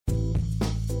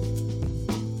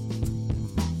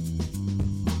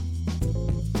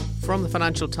From the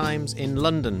Financial Times in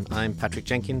London, I'm Patrick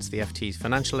Jenkins, the FT's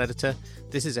financial editor.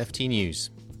 This is FT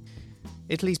News.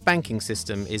 Italy's banking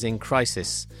system is in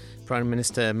crisis. Prime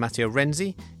Minister Matteo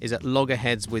Renzi is at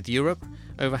loggerheads with Europe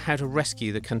over how to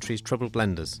rescue the country's troubled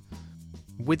lenders.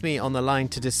 With me on the line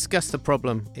to discuss the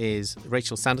problem is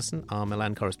Rachel Sanderson, our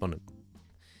Milan correspondent.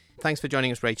 Thanks for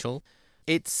joining us, Rachel.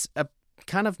 It's a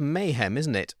kind of mayhem,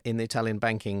 isn't it, in the Italian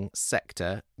banking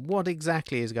sector? What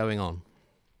exactly is going on?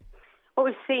 What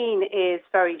we've seen is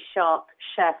very sharp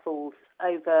share falls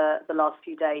over the last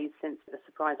few days since the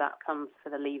surprise outcomes for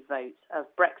the Leave vote of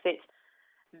Brexit.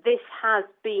 This has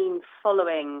been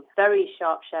following very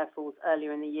sharp share falls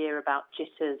earlier in the year about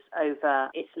jitters over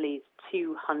Italy's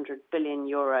 200 billion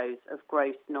euros of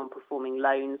gross non-performing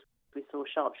loans. We saw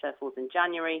sharp share falls in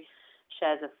January.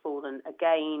 Shares have fallen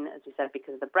again, as we said,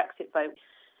 because of the Brexit vote.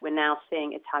 We're now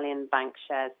seeing Italian bank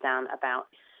shares down about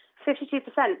 52%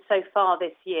 so far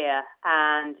this year.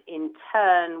 And in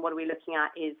turn, what are we looking at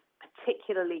is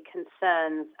particularly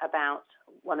concerns about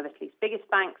one of Italy's biggest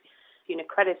banks,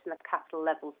 UniCredit, and the capital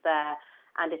levels there,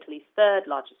 and Italy's third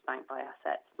largest bank by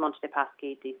assets, Monte dei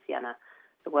Paschi di Siena,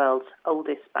 the world's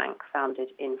oldest bank, founded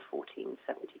in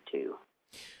 1472.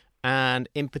 And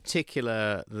in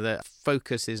particular, the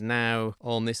focus is now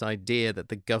on this idea that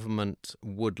the government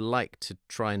would like to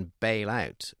try and bail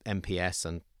out MPS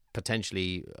and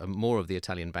potentially more of the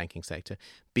Italian banking sector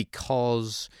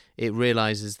because it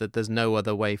realises that there's no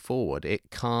other way forward. It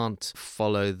can't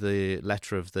follow the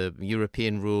letter of the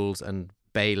European rules and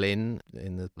bail in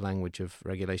the language of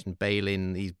regulation, bail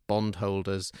in these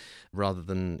bondholders rather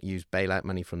than use bailout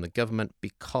money from the government,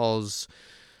 because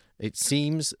it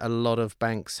seems a lot of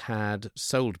banks had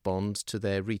sold bonds to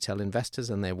their retail investors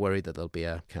and they're worried that there'll be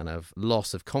a kind of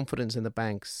loss of confidence in the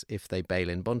banks if they bail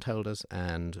in bondholders,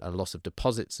 and a loss of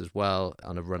deposits as well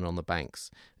on a run on the banks.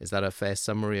 Is that a fair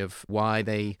summary of why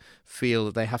they feel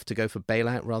that they have to go for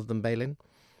bailout rather than bail-in?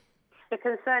 The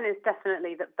concern is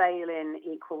definitely that bail-in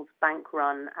equals bank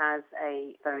run, as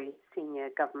a very senior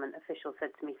government official said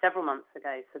to me several months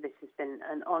ago. So this has been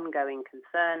an ongoing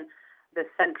concern. The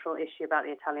central issue about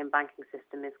the Italian banking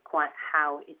system is quite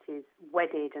how it is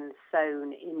wedded and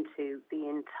sewn into the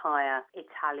entire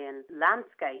Italian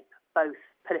landscape, both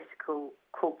political,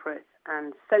 corporate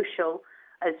and social.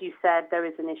 As you said, there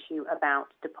is an issue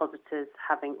about depositors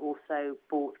having also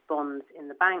bought bonds in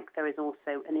the bank. There is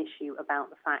also an issue about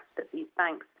the fact that these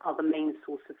banks are the main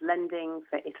source of lending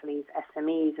for Italy's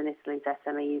SMEs, and Italy's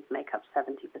SMEs make up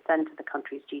 70% of the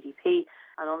country's GDP.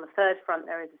 And on the third front,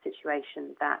 there is a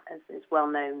situation that, as is well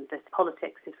known, that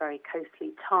politics is very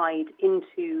closely tied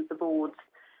into the boards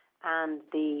and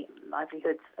the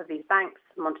livelihoods of these banks.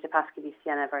 Monte dei Paschi di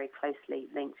Siena very closely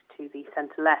linked to the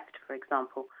centre-left, for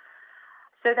example.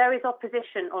 So there is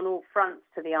opposition on all fronts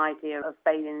to the idea of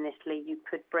bail-in in Italy. You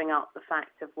could bring up the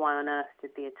fact of why on earth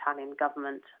did the Italian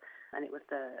government, and it was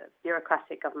the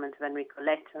bureaucratic government of Enrico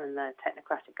Letta and the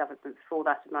technocratic government before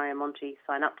that of Mario Monti,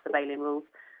 sign up to the bail-in rules.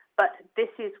 But this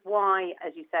is why,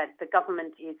 as you said, the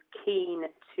government is keen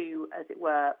to, as it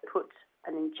were, put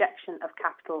an injection of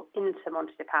capital into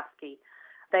Monte dei Paschi.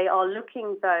 They are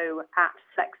looking, though, at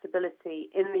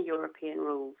flexibility in the European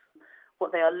rules.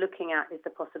 What they are looking at is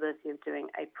the possibility of doing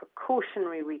a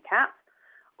precautionary recap,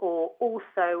 or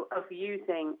also of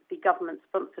using the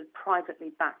government-sponsored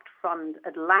privately backed fund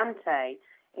Atlante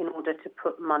in order to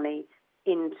put money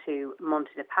into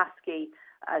Monte dei Paschi.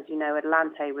 As you know,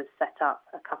 Atlante was set up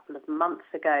a couple of months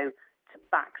ago to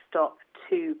backstop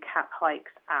 2 cap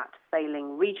hikes at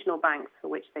failing regional banks for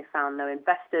which they found no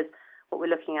investors. What we're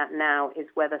looking at now is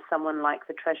whether someone like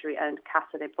the Treasury-owned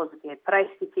Cassa Depositi e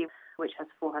Prestiti, which has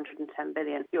 410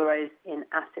 billion euros in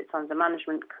assets under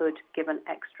management, could give an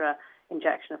extra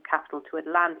injection of capital to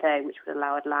Atlante, which would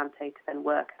allow Atlante to then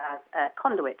work as a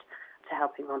conduit to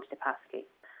helping Monte dei Paschi.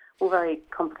 All very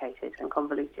complicated and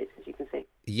convoluted, as you can see.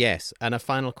 Yes, and a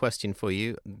final question for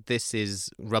you. This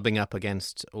is rubbing up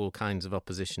against all kinds of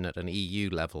opposition at an EU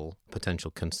level,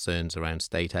 potential concerns around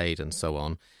state aid and so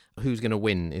on. Who's going to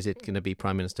win? Is it going to be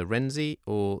Prime Minister Renzi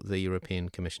or the European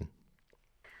Commission?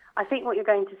 I think what you're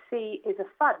going to see is a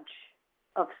fudge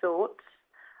of sorts.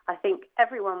 I think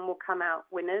everyone will come out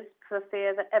winners for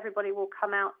fear that everybody will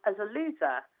come out as a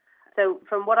loser. So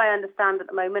from what I understand at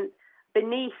the moment,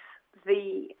 beneath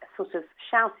the sort of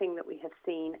shouting that we have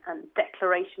seen and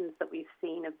declarations that we've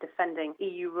seen of defending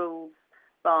EU rules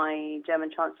by German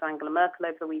Chancellor Angela Merkel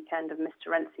over the weekend, of Mr.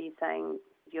 Renzi saying,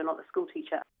 you're not the school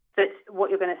teacher. But what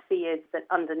you're going to see is that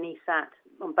underneath that,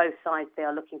 on both sides, they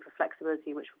are looking for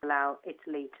flexibility, which will allow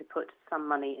Italy to put some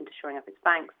money into shoring up its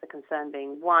banks. The concern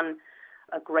being, one,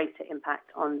 a greater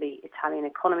impact on the Italian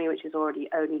economy, which is already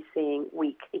only seeing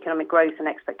weak economic growth, and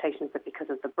expectations that because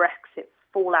of the Brexit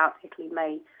fallout, Italy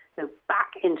may go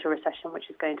back into recession, which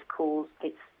is going to cause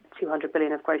its 200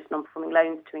 billion of gross non-performing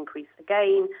loans to increase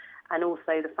again. And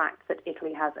also the fact that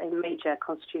Italy has a major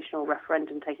constitutional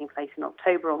referendum taking place in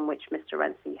October on which Mr.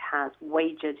 Renzi has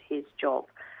wagered his job.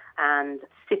 And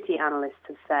City analysts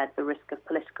have said the risk of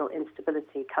political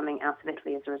instability coming out of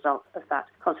Italy as a result of that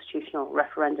constitutional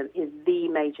referendum is the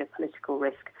major political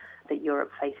risk that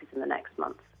Europe faces in the next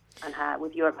months. And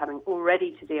with Europe having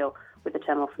already to deal with the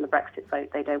turmoil from the Brexit vote,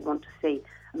 they don't want to see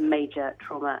major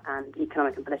trauma and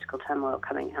economic and political turmoil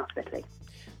coming out of Italy.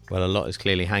 Well, a lot is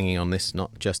clearly hanging on this,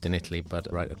 not just in Italy, but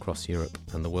right across Europe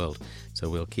and the world. So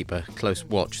we'll keep a close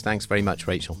watch. Thanks very much,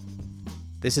 Rachel.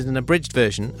 This is an abridged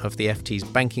version of the FT's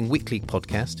Banking Weekly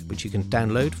podcast, which you can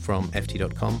download from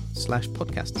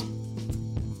ft.com/podcasts.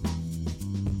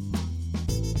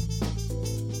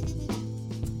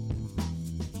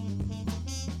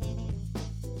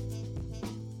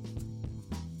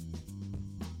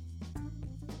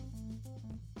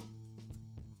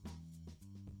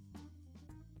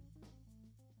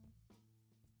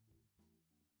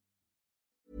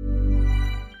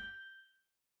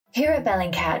 Here at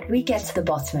Bellingcat, we get to the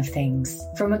bottom of things.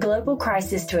 From a global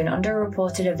crisis to an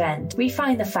underreported event, we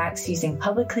find the facts using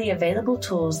publicly available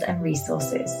tools and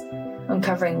resources,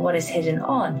 uncovering what is hidden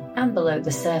on and below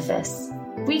the surface.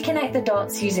 We connect the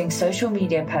dots using social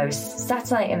media posts,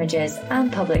 satellite images,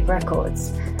 and public records,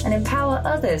 and empower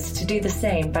others to do the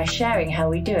same by sharing how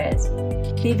we do it.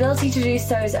 The ability to do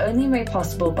so is only made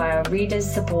possible by our readers,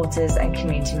 supporters, and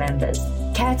community members.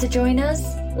 Care to join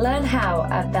us? Learn how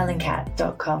at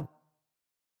bellingcat.com.